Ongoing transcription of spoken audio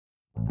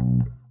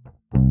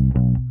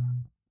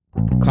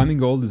Climbing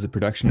Gold is a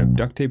production of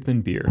Duct Tape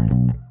Than Beer.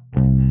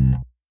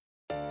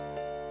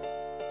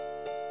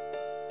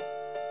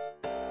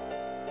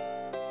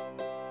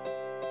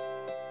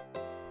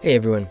 Hey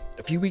everyone,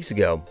 a few weeks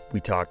ago we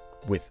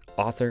talked with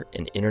author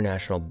and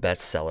international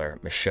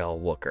bestseller Michelle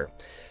Wucker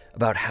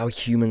about how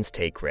humans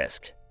take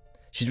risk.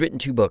 She's written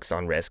 2 books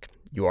on risk,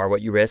 You Are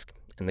What You Risk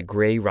and The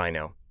Gray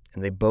Rhino,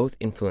 and they both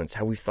influence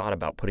how we've thought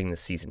about putting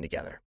this season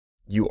together.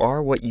 You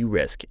Are What You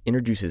Risk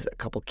introduces a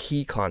couple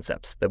key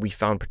concepts that we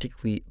found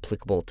particularly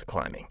applicable to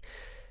climbing.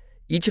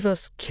 Each of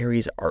us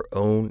carries our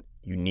own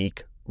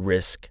unique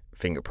risk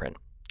fingerprint.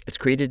 It's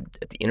created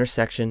at the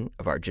intersection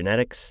of our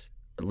genetics,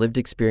 our lived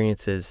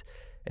experiences,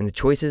 and the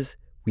choices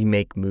we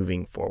make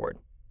moving forward.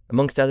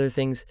 Amongst other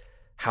things,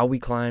 how we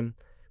climb,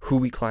 who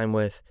we climb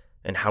with,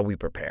 and how we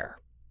prepare.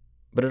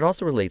 But it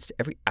also relates to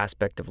every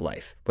aspect of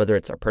life, whether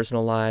it's our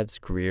personal lives,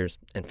 careers,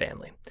 and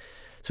family.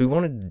 So we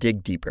wanted to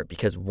dig deeper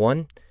because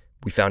 1,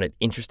 we found it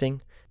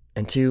interesting,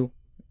 and 2,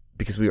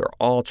 because we are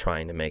all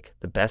trying to make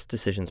the best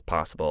decisions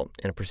possible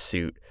in a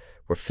pursuit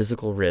where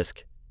physical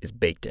risk is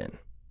baked in.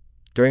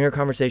 During our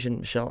conversation,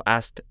 Michelle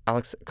asked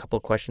Alex a couple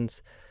of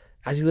questions.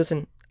 As you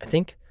listen, I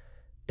think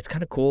it's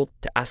kind of cool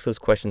to ask those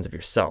questions of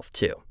yourself,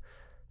 too.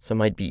 Some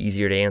might be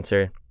easier to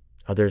answer,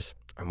 others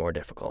are more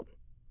difficult.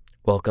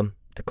 Welcome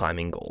to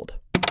Climbing Gold.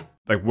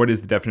 Like, what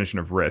is the definition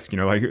of risk?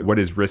 What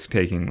is risk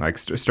taking? Like,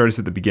 start us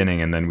at the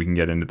beginning and then we can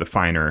get into the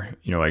finer,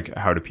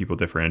 how do people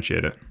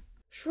differentiate it?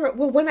 Sure.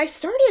 Well, when I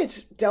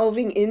started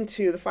delving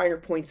into the finer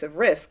points of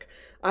risk,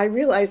 I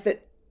realized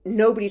that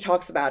nobody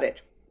talks about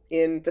it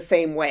in the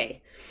same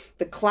way.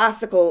 The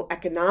classical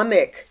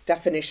economic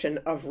definition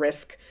of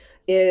risk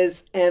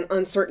is an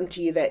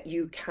uncertainty that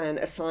you can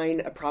assign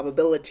a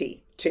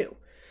probability to.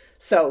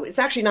 So it's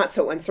actually not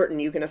so uncertain.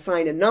 You can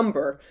assign a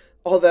number,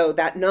 although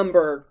that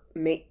number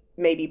may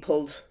be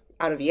pulled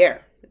out of the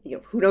air.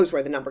 Who knows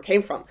where the number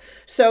came from.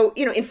 So,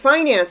 in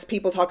finance,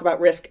 people talk about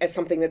risk as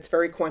something that's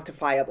very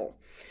quantifiable.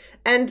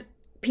 And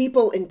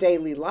people in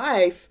daily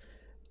life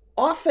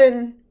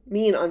often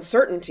mean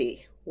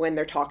uncertainty when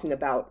they're talking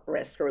about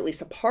risk, or at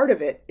least a part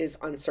of it is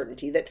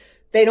uncertainty, that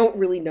they don't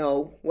really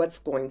know what's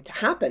going to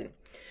happen.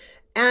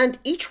 And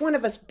each one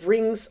of us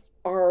brings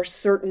our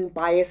certain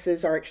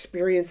biases, our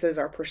experiences,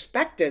 our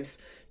perspectives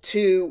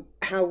to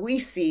how we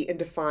see and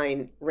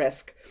define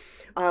risk.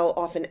 I'll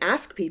often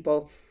ask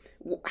people,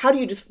 how do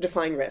you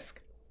define risk?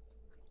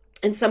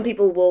 And some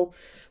people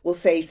will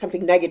say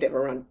something negative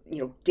around,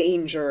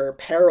 danger,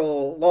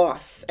 peril,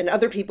 loss. And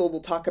other people will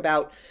talk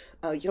about,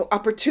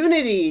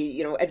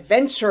 opportunity,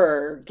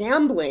 adventure,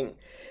 gambling.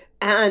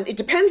 And it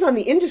depends on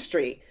the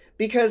industry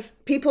because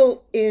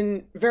people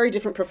in very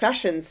different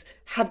professions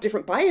have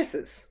different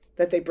biases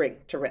that they bring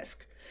to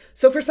risk.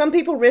 So for some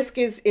people, risk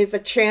is a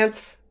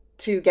chance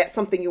to get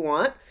something you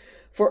want.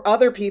 For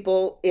other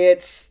people,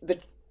 it's the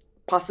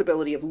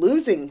possibility of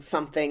losing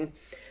something.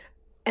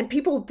 And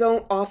people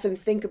don't often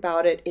think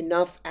about it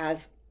enough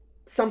as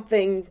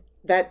something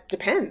that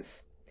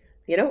depends.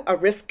 A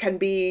risk can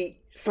be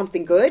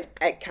something good.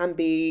 It can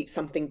be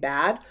something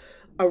bad.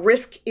 A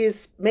risk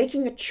is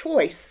making a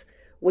choice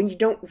when you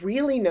don't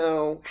really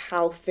know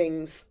how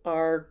things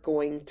are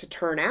going to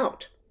turn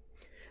out.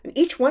 And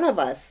each one of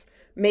us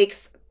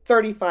makes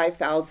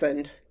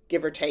 35,000,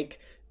 give or take,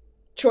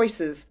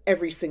 choices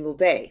every single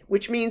day,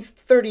 which means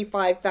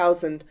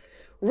 35,000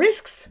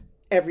 risks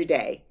every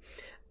day.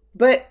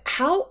 But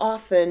how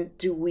often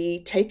do we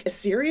take a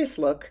serious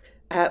look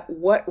at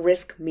what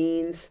risk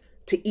means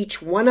to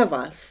each one of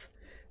us,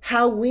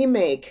 how we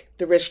make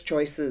the risk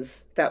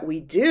choices that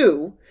we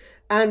do,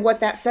 and what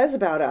that says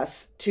about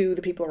us to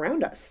the people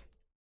around us?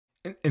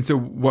 And so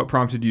what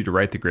prompted you to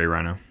write The Gray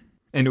Rhino?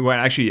 And what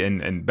actually,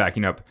 and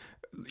backing up,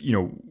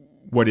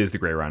 what is the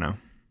Gray Rhino?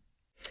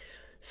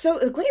 So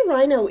the Gray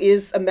Rhino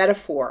is a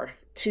metaphor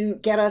to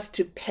get us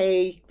to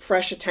pay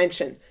fresh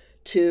attention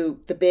to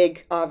the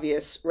big,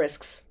 obvious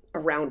risks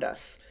around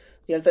us.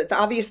 The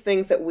obvious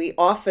things that we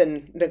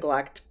often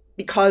neglect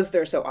because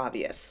they're so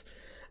obvious.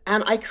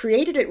 And I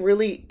created it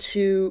really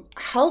to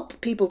help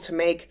people to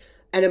make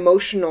an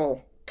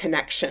emotional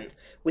connection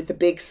with the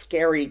big,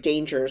 scary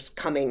dangers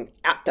coming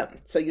at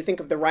them. So you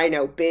think of the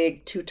rhino,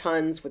 big, 2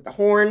 tons with the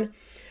horn.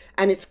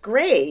 And it's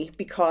gray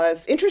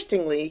because,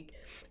 interestingly,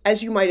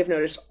 as you might have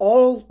noticed,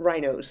 all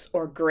rhinos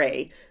are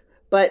gray,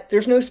 but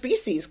there's no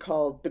species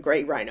called the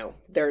gray rhino.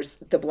 There's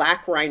the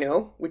black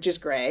rhino, which is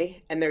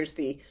gray, and there's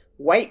the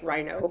white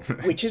rhino,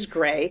 which is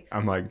gray.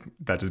 I'm like,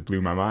 that just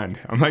blew my mind.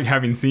 I'm like,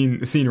 having seen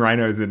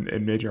rhinos in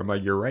nature, I'm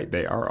like, you're right,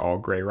 they are all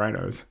gray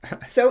rhinos.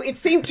 So it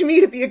seemed to me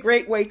to be a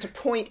great way to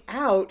point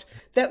out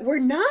that we're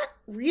not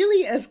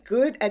really as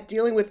good at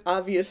dealing with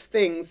obvious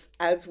things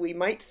as we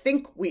might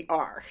think we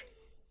are.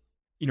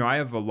 I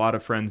have a lot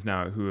of friends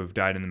now who have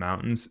died in the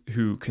mountains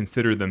who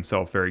consider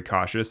themselves very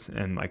cautious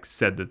and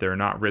said that they're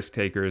not risk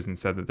takers and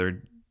said that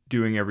they're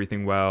doing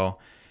everything well.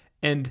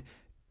 And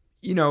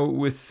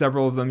with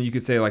several of them, you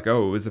could say oh,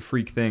 it was a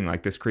freak thing,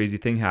 this crazy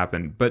thing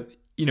happened. But,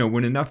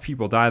 when enough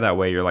people die that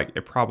way, you're like,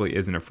 it probably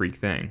isn't a freak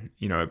thing.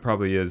 It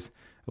probably is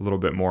a little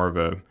bit more of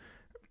a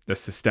a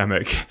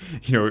systemic,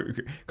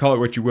 call it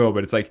what you will,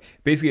 but it's like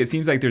basically it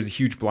seems like there's a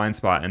huge blind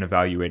spot in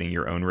evaluating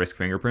your own risk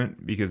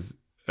fingerprint because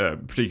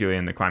particularly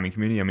in the climbing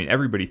community, I mean,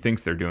 everybody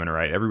thinks they're doing it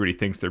right. Everybody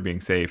thinks they're being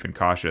safe and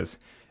cautious,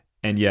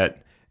 and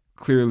yet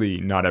clearly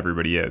not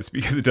everybody is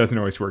because it doesn't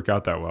always work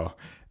out that well.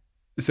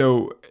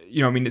 So,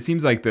 I mean, it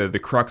seems like the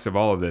crux of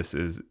all of this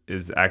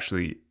is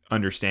actually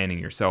understanding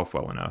yourself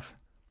well enough.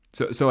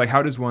 So like,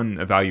 how does one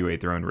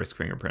evaluate their own risk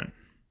fingerprint?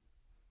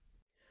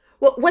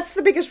 Well, what's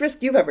the biggest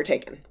risk you've ever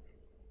taken?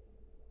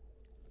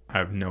 I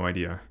have no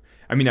idea.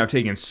 I mean, I've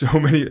taken so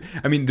many.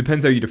 I mean, it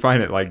depends how you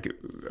define it. Like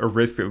a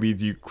risk that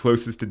leads you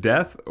closest to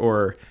death,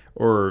 or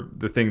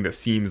the thing that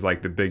seems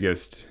like the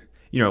biggest.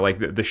 Like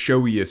the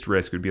showiest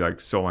risk would be like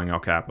soloing El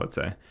Cap, let's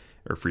say,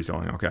 or free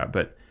soloing El Cap.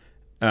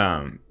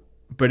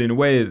 But in a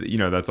way,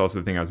 that's also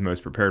the thing I was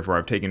most prepared for.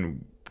 I've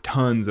taken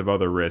tons of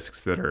other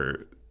risks that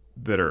are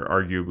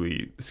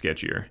arguably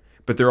sketchier,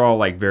 but they're all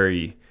like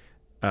very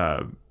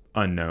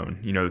unknown.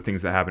 The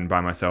things that happen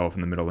by myself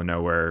in the middle of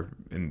nowhere,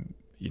 and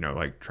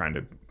like trying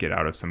to get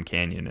out of some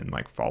canyon and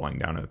like falling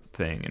down a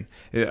thing.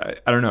 And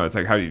I don't know. It's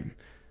like I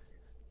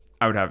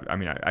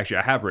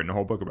have written a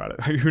whole book about it.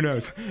 Like, who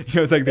knows?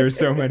 It's like there's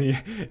so many.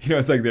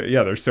 It's like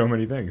there's so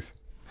many things.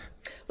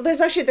 Well,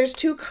 there's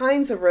two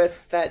kinds of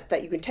risks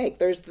that you can take.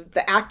 There's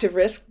the active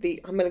risk,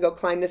 I'm going to go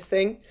climb this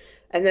thing,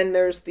 and then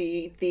there's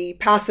the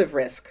passive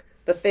risk,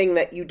 the thing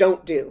that you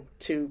don't do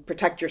to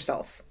protect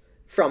yourself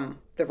from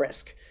the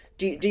risk.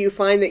 Do you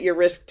find that your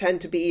risks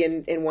tend to be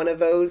in one of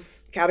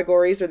those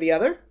categories or the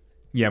other?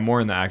 Yeah, more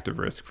in the active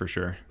risk for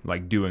sure,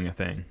 like doing a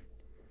thing,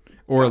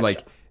 or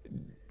Gotcha.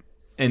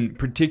 And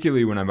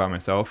particularly when I'm by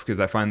myself, because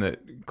I find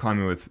that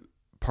climbing with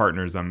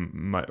partners,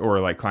 or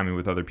like climbing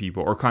with other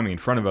people, or climbing in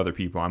front of other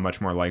people, I'm much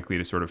more likely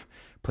to sort of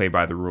play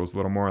by the rules a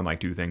little more and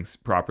like do things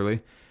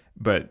properly.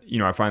 But,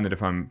 I find that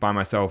if I'm by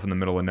myself in the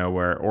middle of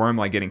nowhere, or I'm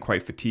like getting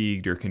quite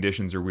fatigued, or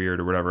conditions are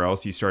weird or whatever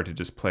else, you start to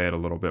just play it a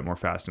little bit more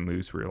fast and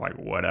loose, where you're like,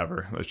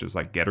 whatever, let's just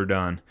like get her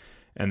done.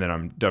 And then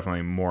I'm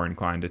definitely more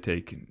inclined to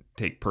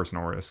take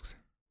personal risks.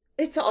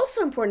 It's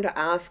also important to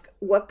ask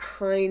what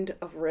kind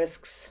of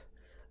risks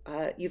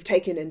you've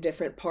taken in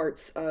different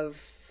parts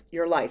of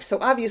your life. So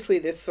obviously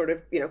this sort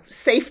of,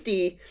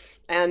 safety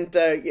and,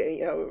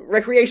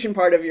 recreation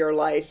part of your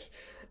life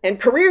and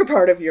career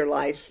part of your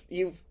life,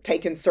 you've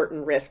taken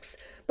certain risks.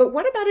 But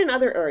what about in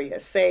other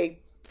areas, say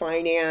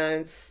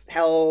finance,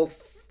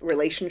 health,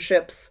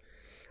 relationships?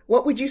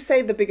 What would you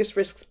say the biggest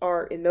risks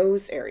are in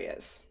those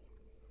areas?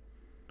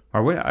 I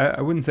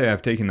wouldn't say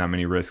I've taken that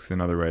many risks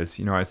in other ways.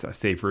 I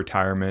save for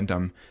retirement.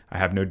 I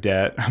have no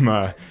debt.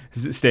 I'm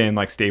stay in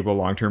like stable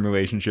long-term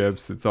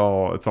relationships. It's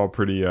all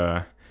pretty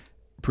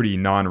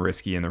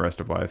non-risky in the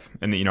rest of life.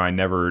 And I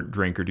never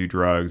drink or do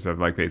drugs. I've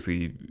like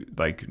basically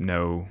like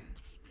no.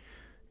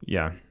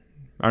 Yeah,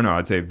 I don't know.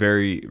 I'd say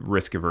very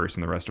risk averse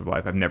in the rest of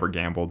life. I've never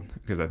gambled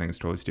because I think it's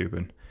totally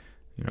stupid.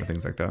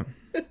 Things like that.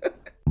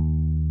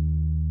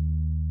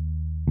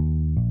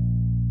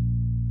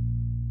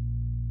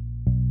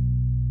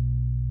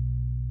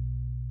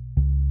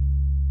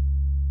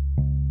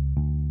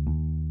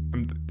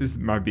 This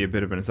might be a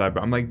bit of an aside,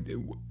 but I'm like,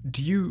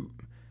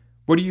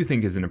 what do you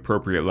think is an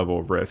appropriate level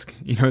of risk?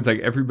 It's like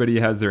everybody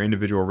has their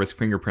individual risk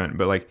fingerprint,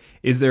 but like,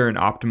 is there an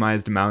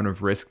optimized amount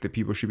of risk that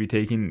people should be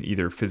taking,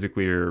 either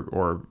physically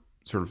or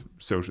sort of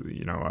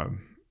socially,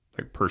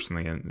 like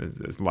personally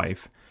as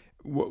life?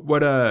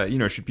 What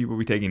should people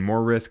be taking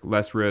more risk,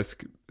 less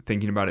risk,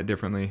 thinking about it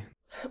differently?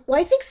 Well,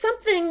 I think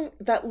something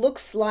that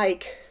looks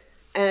like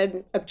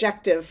an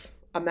objective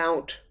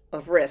amount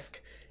of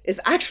risk is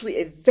actually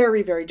a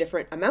very, very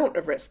different amount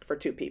of risk for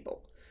two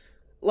people.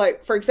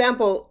 Like, for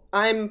example,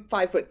 I'm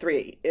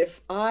 5'3".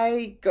 If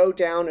I go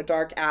down a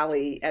dark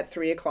alley at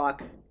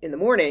 3:00 in the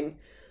morning,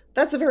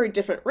 that's a very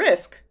different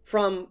risk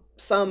from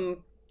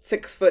some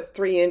 6'3"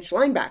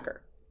 linebacker.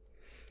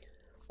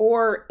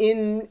 Or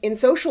in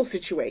social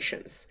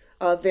situations,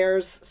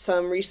 there's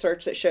some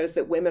research that shows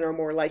that women are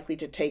more likely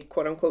to take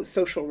quote unquote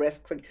social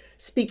risks, like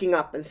speaking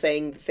up and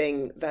saying the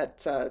thing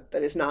that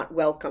is not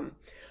welcome.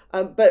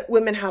 But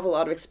women have a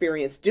lot of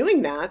experience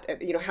doing that.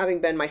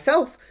 Having been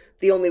myself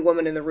the only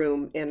woman in the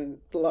room in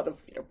a lot of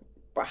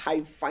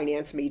high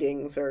finance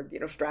meetings or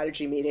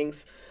strategy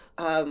meetings,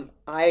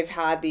 I've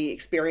had the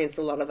experience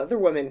a lot of other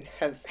women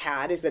have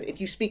had, is that if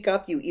you speak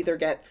up, you either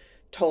get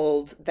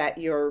told that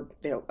you're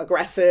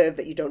aggressive,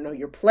 that you don't know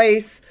your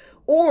place,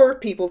 or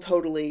people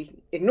totally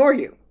ignore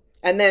you.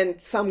 And then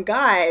some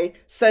guy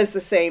says the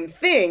same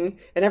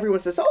thing, and everyone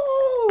says,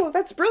 "Oh,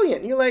 that's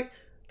brilliant." And you're like,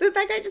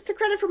 that guy just took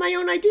credit for my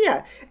own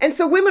idea. And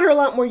so women are a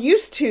lot more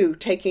used to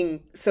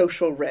taking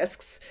social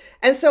risks.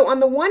 And so on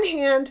the one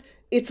hand,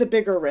 it's a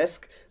bigger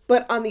risk.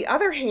 But on the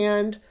other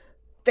hand,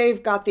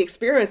 they've got the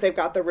experience, they've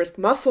got the risk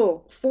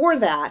muscle for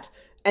that.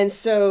 And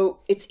so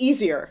it's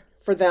easier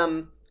for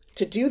them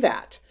to do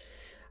that.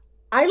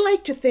 I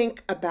like to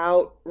think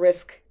about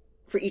risk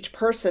for each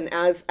person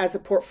as a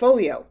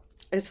portfolio.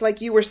 It's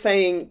like you were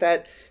saying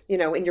that,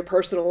 in your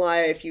personal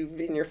life,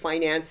 in your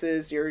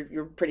finances,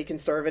 you're pretty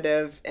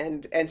conservative,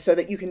 and so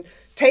that you can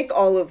take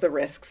all of the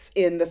risks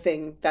in the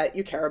thing that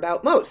you care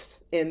about most,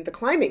 in the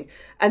climbing.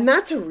 And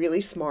that's a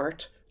really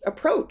smart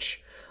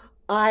approach.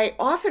 I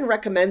often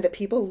recommend that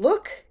people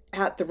look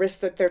at the risks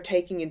that they're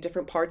taking in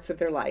different parts of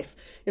their life.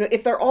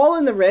 If they're all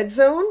in the red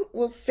zone,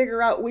 we'll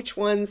figure out which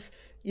ones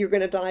you're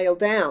going to dial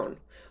down,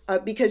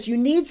 because you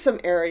need some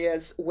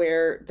areas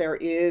where there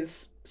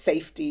is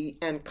safety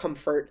and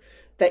comfort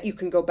that you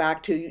can go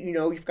back to.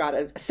 You've got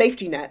a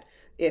safety net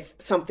if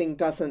something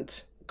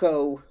doesn't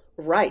go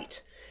right.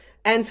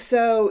 And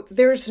so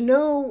there's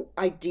no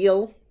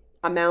ideal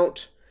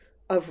amount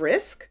of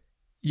risk.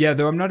 Yeah,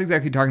 though I'm not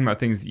exactly talking about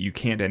things that you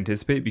can't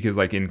anticipate, because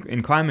like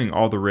in climbing,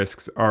 all the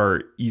risks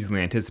are easily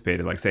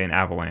anticipated, like say an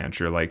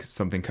avalanche or like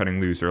something cutting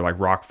loose or like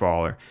rock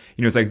fall, or,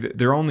 it's like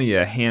there are only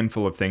a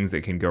handful of things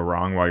that can go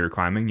wrong while you're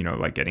climbing,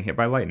 like getting hit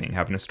by lightning,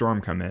 having a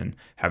storm come in,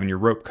 having your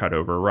rope cut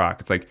over a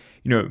rock. It's like,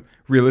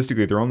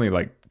 realistically, there are only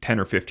like 10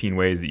 or 15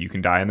 ways that you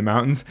can die in the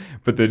mountains,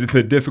 but the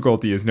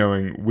difficulty is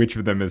knowing which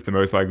of them is the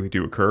most likely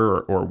to occur,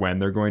 or when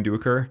they're going to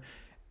occur.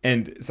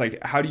 And it's like,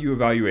 how do you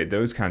evaluate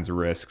those kinds of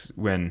risks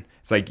when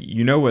it's like,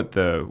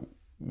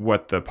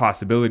 what the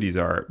possibilities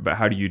are, but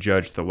how do you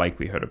judge the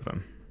likelihood of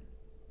them?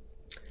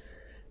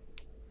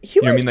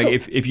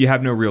 If you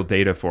have no real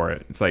data for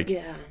it, it's like,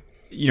 yeah.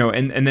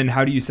 And then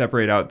how do you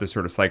separate out the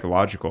sort of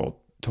psychological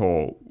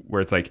toll where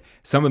it's like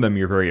some of them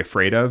you're very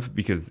afraid of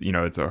because,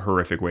 it's a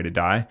horrific way to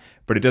die,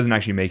 but it doesn't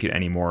actually make it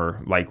any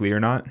more likely or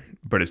not,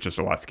 but it's just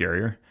a lot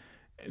scarier.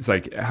 It's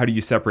like, how do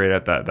you separate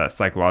out that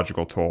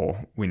psychological toll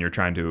when you're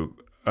trying to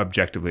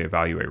objectively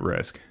evaluate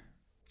risk?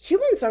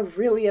 Humans are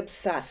really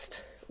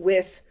obsessed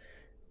with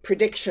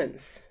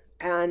predictions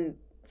and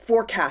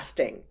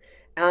forecasting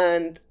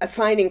and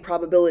assigning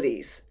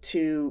probabilities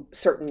to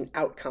certain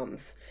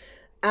outcomes.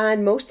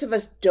 And most of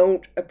us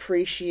don't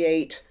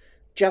appreciate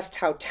just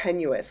how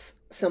tenuous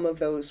some of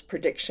those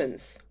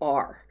predictions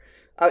are.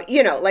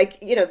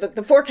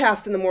 The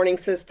forecast in the morning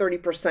says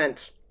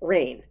 30%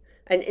 rain.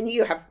 And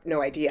you have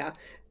no idea.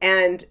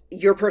 And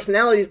your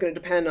personality is going to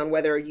depend on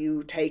whether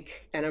you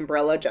take an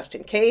umbrella just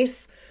in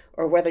case,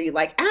 or whether you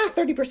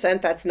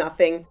 30%, that's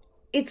nothing.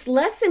 It's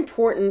less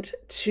important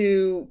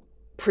to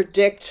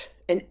predict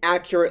and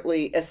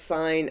accurately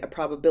assign a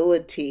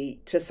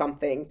probability to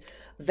something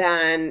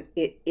than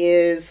it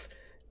is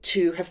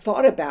to have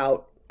thought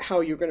about how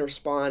you're going to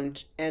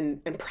respond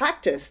and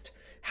practiced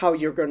how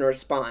you're going to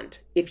respond.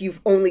 If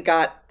you've only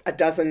got a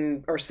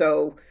dozen or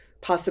so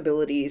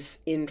possibilities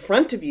in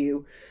front of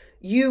you,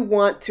 you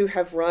want to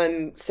have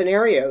run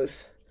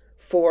scenarios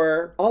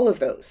for all of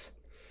those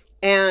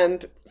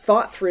and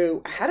thought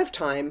through ahead of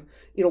time,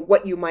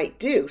 what you might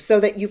do,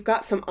 so that you've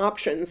got some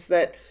options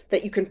that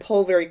you can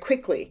pull very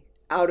quickly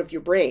out of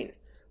your brain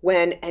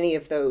when any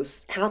of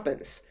those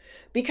happens.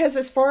 Because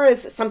as far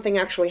as something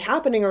actually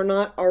happening or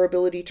not, our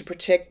ability to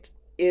predict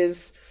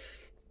is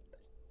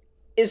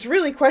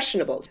really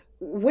questionable.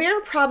 Where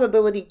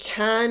probability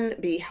can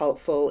be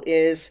helpful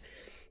is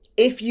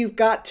if you've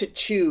got to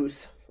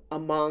choose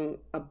among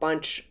a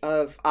bunch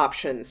of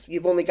options,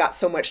 you've only got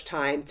so much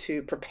time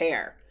to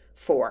prepare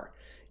for.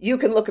 You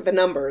can look at the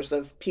numbers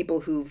of people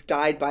who've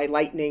died by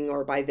lightning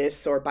or by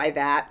this or by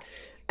that,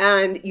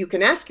 and you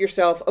can ask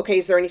yourself, okay,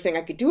 is there anything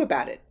I could do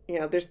about it?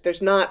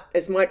 There's not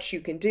as much you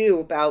can do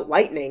about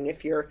lightning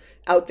if you're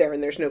out there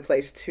and there's no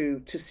place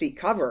to seek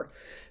cover.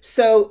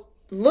 So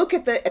look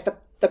at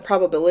the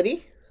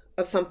probability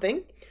of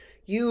something.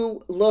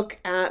 You look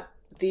at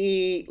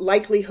the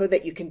likelihood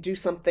that you can do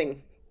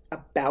something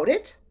about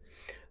it.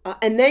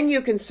 And then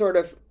you can sort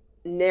of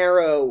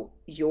narrow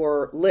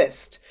your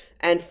list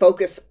and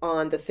focus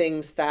on the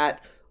things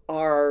that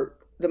are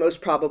the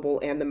most probable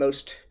and the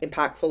most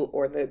impactful,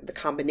 or the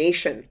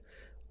combination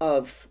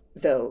of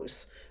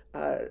those.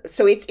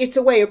 So it's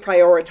a way of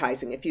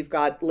prioritizing if you've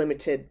got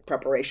limited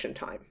preparation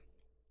time.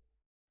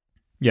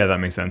 Yeah, that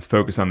makes sense.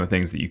 Focus on the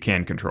things that you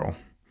can control.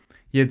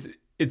 Yeah,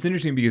 it's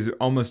interesting because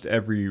almost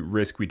every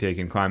risk we take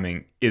in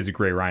climbing is a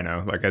gray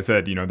rhino. Like I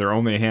said, there are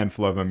only a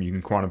handful of them. You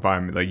can quantify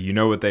them,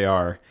 like, what they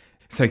are.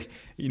 It's like,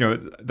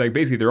 it's like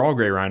basically they're all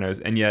gray rhinos,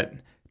 and yet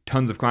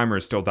tons of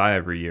climbers still die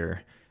every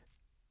year.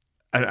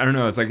 I don't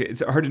know. It's like,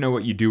 it's hard to know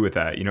what you do with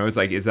that. It's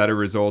like, is that a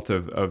result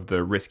of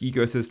the risk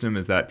ecosystem?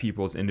 Is that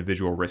people's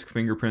individual risk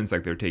fingerprints,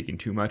 like they're taking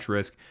too much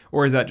risk?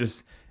 Or is that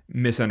just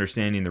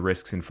misunderstanding the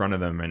risks in front of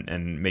them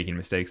and making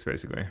mistakes,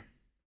 basically?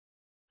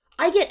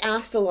 I get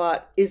asked a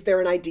lot, is there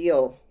an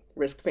ideal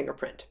risk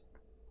fingerprint?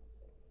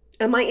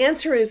 And my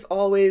answer is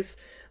always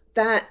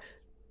that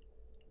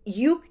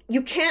you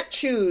can't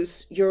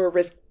choose your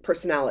risk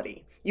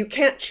personality. You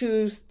can't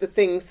choose the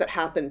things that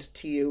happened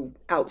to you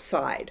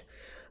outside.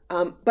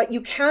 But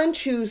you can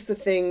choose the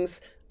things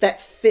that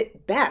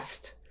fit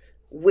best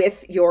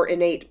with your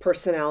innate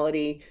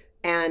personality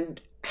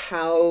and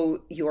how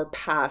your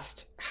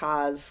past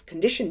has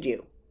conditioned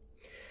you.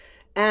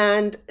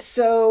 And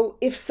so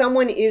if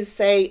someone is,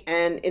 say,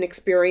 an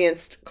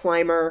inexperienced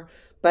climber,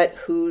 but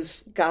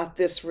who's got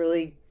this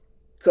really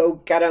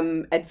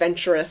go-get-em,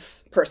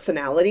 adventurous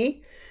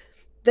personality,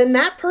 then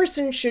that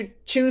person should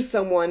choose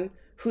someone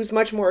who's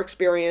much more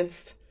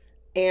experienced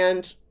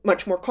and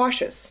much more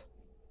cautious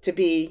to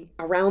be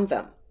around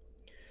them.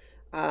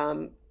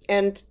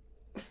 And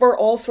for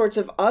all sorts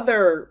of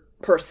other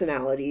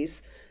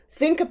personalities,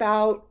 think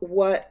about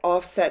what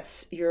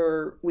offsets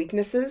your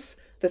weaknesses,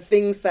 the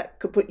things that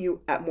could put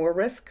you at more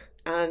risk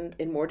and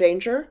in more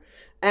danger,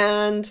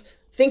 and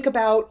think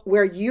about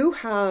where you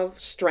have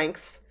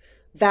strengths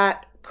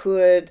that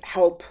could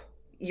help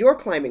your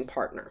climbing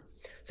partner.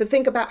 So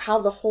think about how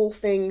the whole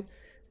thing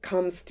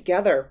comes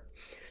together.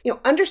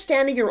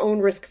 Understanding your own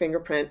risk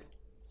fingerprint,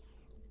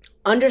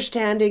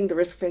 understanding the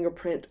risk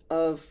fingerprint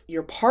of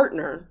your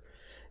partner,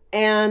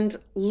 and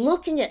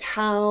looking at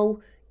how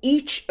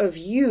each of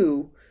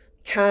you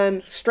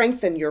can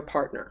strengthen your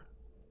partner,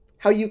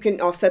 how you can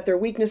offset their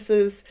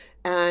weaknesses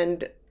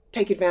and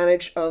take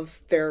advantage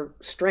of their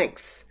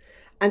strengths.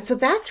 And so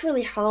that's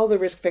really how the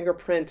risk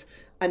fingerprint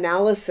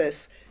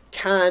analysis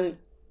can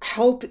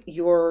help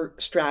your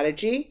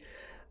strategy.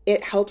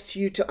 It helps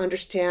you to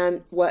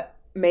understand what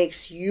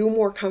makes you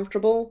more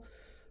comfortable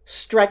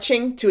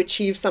stretching to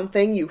achieve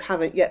something you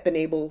haven't yet been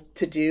able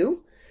to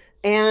do.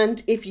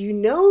 And if you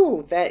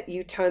know that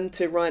you tend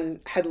to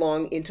run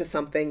headlong into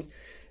something,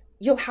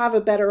 you'll have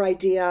a better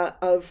idea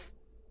of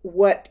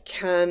what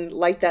can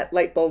light that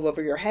light bulb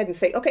over your head and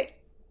say, okay,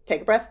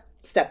 take a breath,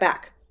 step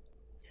back.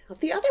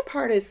 The other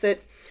part is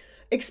that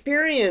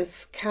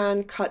experience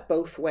can cut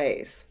both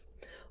ways.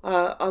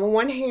 On the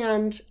one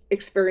hand,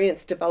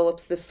 experience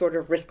develops this sort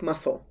of risk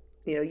muscle.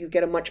 You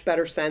get a much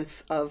better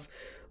sense of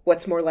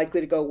what's more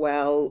likely to go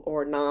well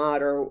or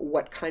not, or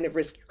what kind of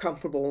risk you're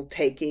comfortable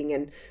taking,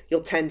 and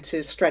you'll tend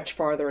to stretch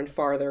farther and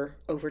farther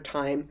over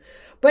time.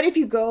 But if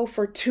you go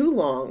for too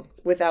long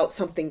without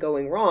something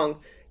going wrong,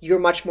 you're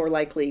much more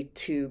likely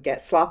to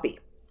get sloppy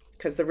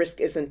because the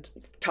risk isn't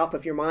top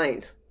of your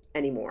mind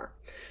anymore.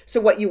 So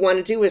what you want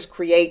to do is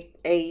create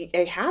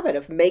a habit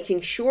of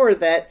making sure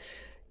that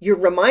you're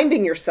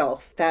reminding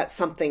yourself that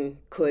something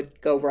could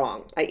go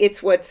wrong.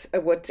 It's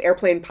what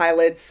airplane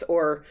pilots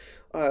or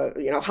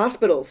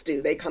hospitals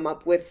do. They come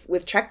up with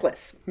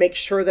checklists, make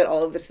sure that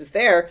all of this is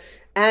there.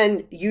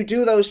 And you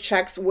do those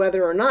checks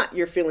whether or not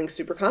you're feeling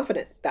super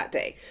confident that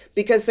day,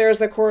 because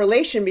there's a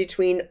correlation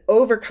between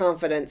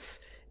overconfidence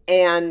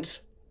and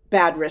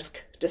bad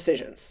risk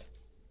decisions.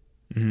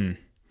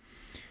 Mm-hmm.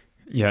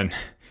 Yeah.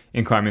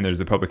 In climbing, there's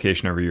a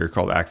publication every year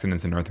called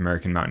Accidents in North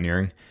American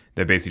Mountaineering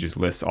that basically just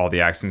lists all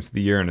the accidents of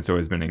the year, and it's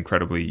always been an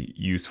incredibly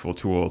useful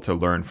tool to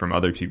learn from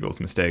other people's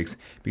mistakes,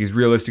 because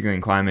realistically in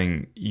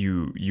climbing,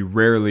 you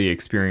rarely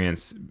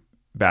experience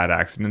bad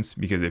accidents,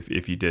 because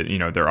if you did,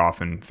 they're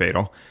often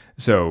fatal.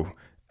 So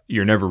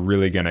you're never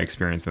really going to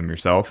experience them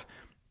yourself.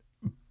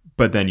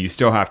 But then you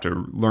still have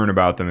to learn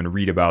about them and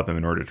read about them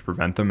in order to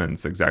prevent them. And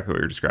it's exactly what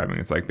you're describing.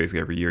 It's like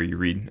basically every year you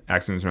read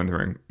Accidents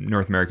in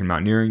North American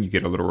Mountaineering, you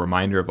get a little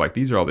reminder of like,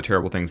 these are all the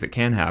terrible things that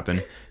can happen.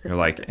 And you're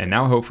like, and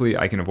now hopefully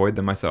I can avoid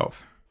them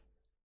myself.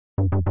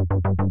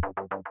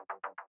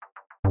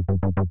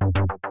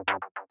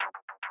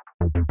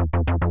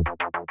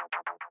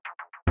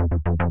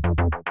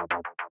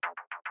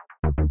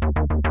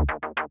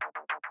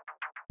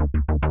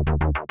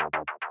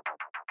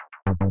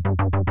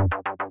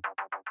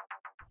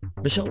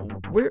 Michelle,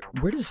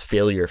 where does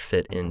failure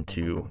fit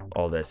into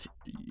all this?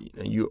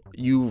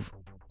 You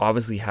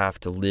obviously have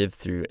to live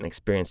through an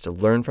experience to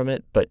learn from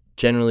it, but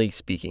generally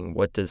speaking,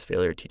 what does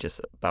failure teach us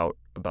about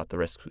the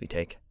risks we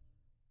take?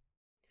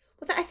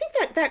 Well, I think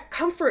that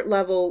comfort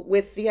level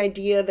with the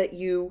idea that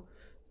you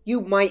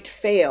might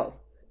fail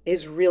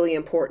is really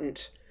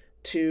important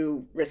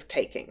to risk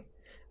taking.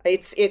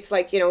 It's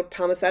like,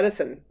 Thomas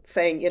Edison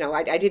saying,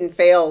 I didn't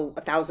fail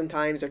 1,000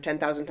 times or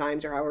 10,000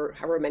 times or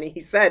however many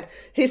he said.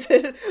 He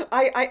said,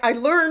 I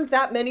learned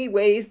that many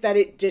ways that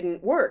it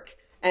didn't work,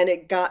 and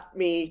it got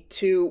me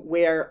to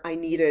where I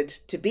needed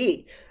to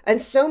be.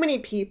 And so many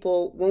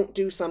people won't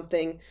do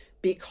something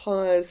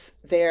because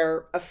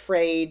they're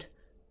afraid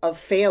of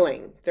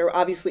failing. They're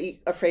obviously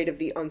afraid of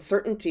the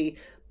uncertainty,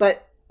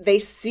 but they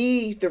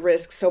see the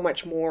risk so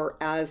much more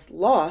as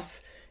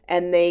loss,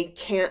 and they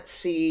can't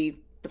see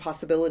the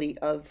possibility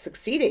of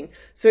succeeding.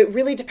 So it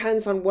really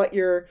depends on what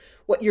you're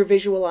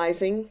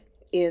visualizing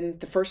in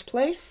the first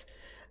place.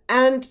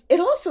 And it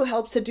also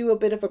helps to do a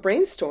bit of a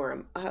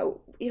brainstorm.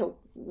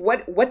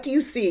 What do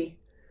you see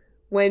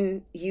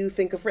when you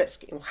think of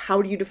risk?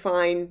 How do you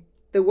define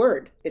the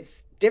word?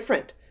 It's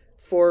different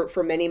for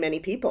many, many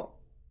people.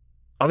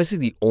 Obviously,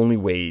 the only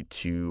way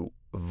to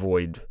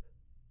avoid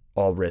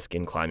all risk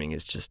in climbing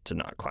is just to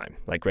not climb.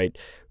 Right?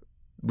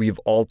 We've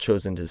all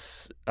chosen to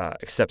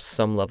accept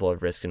some level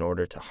of risk in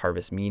order to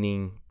harvest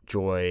meaning,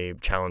 joy,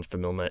 challenge,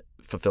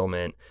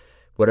 fulfillment,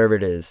 whatever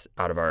it is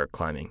out of our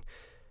climbing.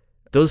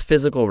 Those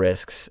physical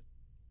risks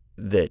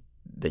that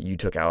you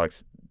took,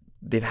 Alex,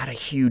 they've had a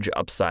huge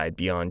upside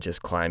beyond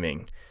just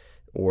climbing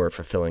or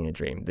fulfilling a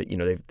dream. That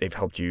they've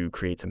helped you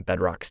create some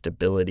bedrock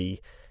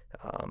stability,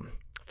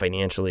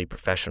 financially,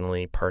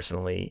 professionally,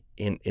 personally,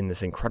 in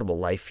this incredible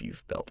life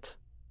you've built.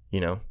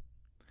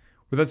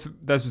 Well, that's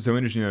what's so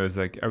interesting though, is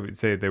like I would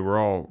say they were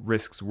all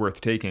risks worth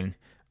taking,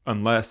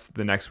 unless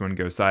the next one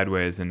goes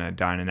sideways and I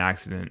die in an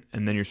accident,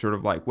 and then you're sort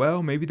of like,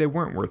 well, maybe they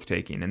weren't worth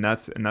taking, and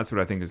that's what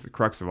I think is the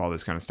crux of all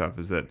this kind of stuff,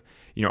 is that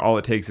all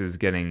it takes is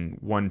getting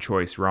one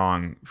choice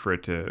wrong for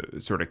it to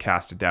sort of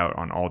cast a doubt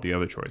on all the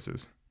other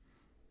choices.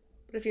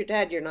 But if you're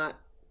dead, you're not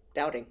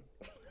doubting.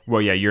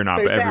 Well, yeah, you're not,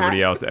 There's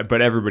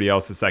but everybody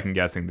else is second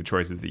guessing the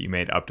choices that you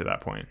made up to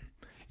that point.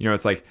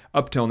 It's like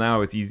up till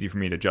now, it's easy for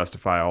me to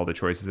justify all the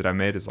choices that I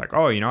made. It's like,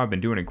 oh, I've been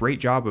doing a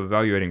great job of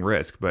evaluating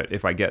risk. But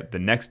if I get the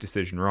next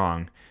decision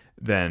wrong,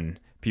 then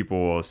people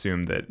will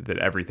assume that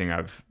everything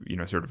I've,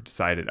 sort of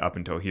decided up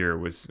until here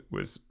was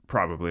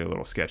probably a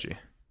little sketchy.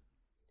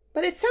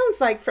 But it sounds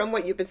like from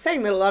what you've been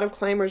saying that a lot of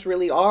claimers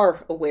really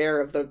are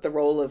aware of the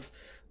role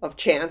of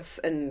chance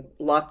and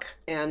luck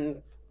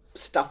and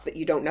stuff that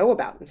you don't know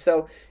about. And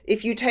so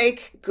if you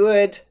take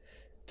good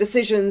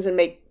decisions and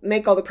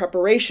make all the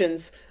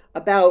preparations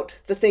about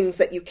the things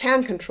that you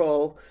can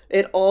control,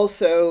 it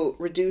also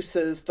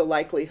reduces the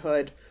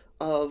likelihood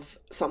of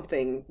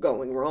something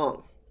going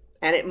wrong.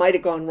 And it might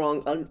have gone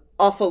wrong an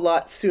awful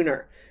lot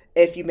sooner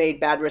if you made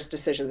bad risk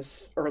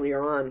decisions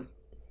earlier on.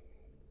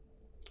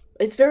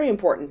 It's very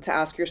important to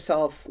ask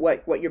yourself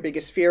what your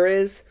biggest fear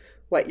is,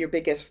 what your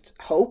biggest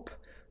hope.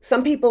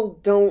 Some people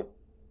don't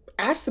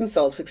ask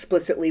themselves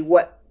explicitly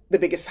what the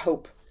biggest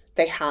hope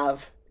they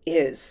have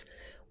is.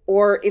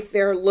 Or if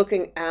they're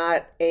looking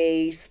at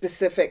a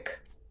specific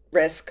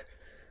risk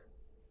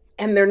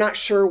and they're not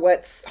sure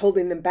what's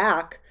holding them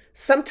back,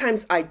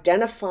 sometimes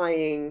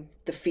identifying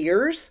the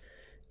fears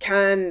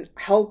can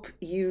help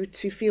you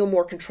to feel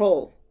more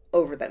control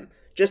over them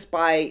just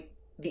by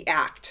the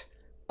act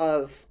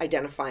of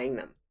identifying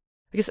them.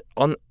 I guess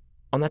on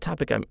that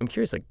topic, I'm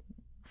curious, like,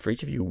 for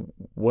each of you,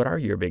 what are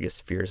your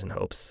biggest fears and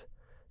hopes?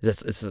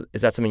 Is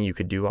that something you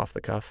could do off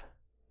the cuff?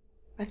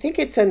 I think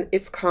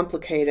it's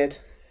complicated.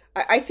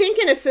 I think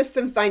in a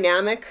systems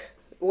dynamic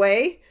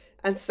way.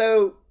 And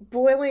so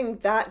boiling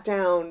that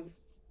down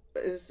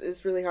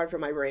is really hard for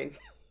my brain.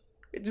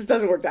 It just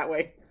doesn't work that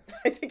way.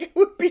 I think it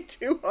would be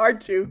too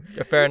hard to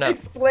fair enough.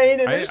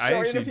 Explain in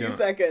a few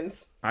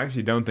seconds. I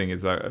actually don't think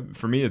it's,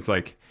 for me, it's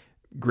like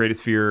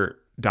greatest fear,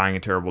 dying a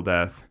terrible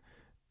death,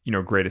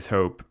 greatest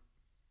hope,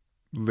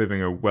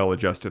 living a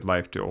well-adjusted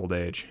life to old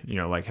age,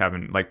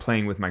 like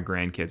playing with my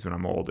grandkids when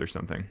I'm old or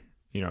something.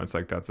 It's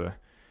like, that's a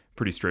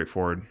pretty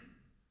straightforward,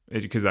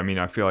 because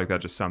I feel like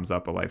that just sums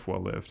up a life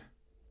well lived.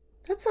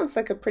 That sounds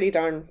like a pretty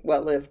darn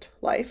well-lived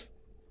life.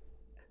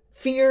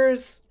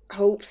 Fears,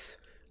 hopes,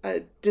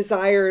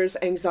 desires,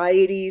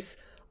 anxieties,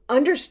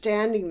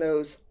 understanding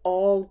those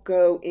all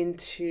go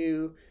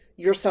into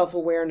your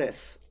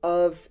self-awareness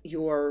of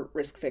your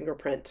risk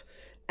fingerprint.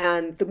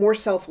 And the more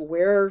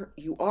self-aware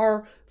you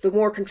are, the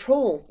more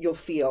control you'll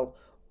feel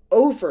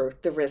over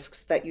the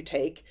risks that you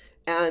take,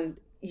 and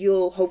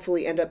you'll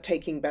hopefully end up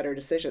taking better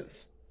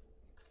decisions.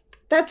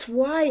 That's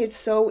why it's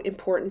so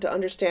important to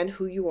understand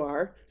who you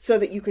are so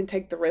that you can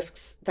take the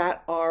risks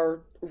that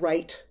are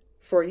right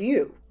for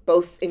you,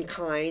 both in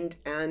kind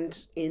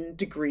and in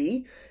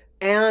degree,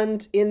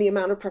 and in the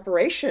amount of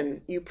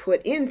preparation you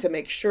put in to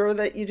make sure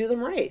that you do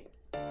them right.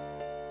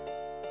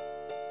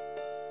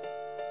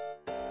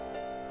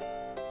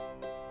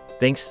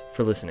 Thanks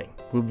for listening.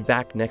 We'll be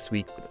back next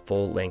week with a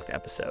full-length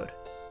episode.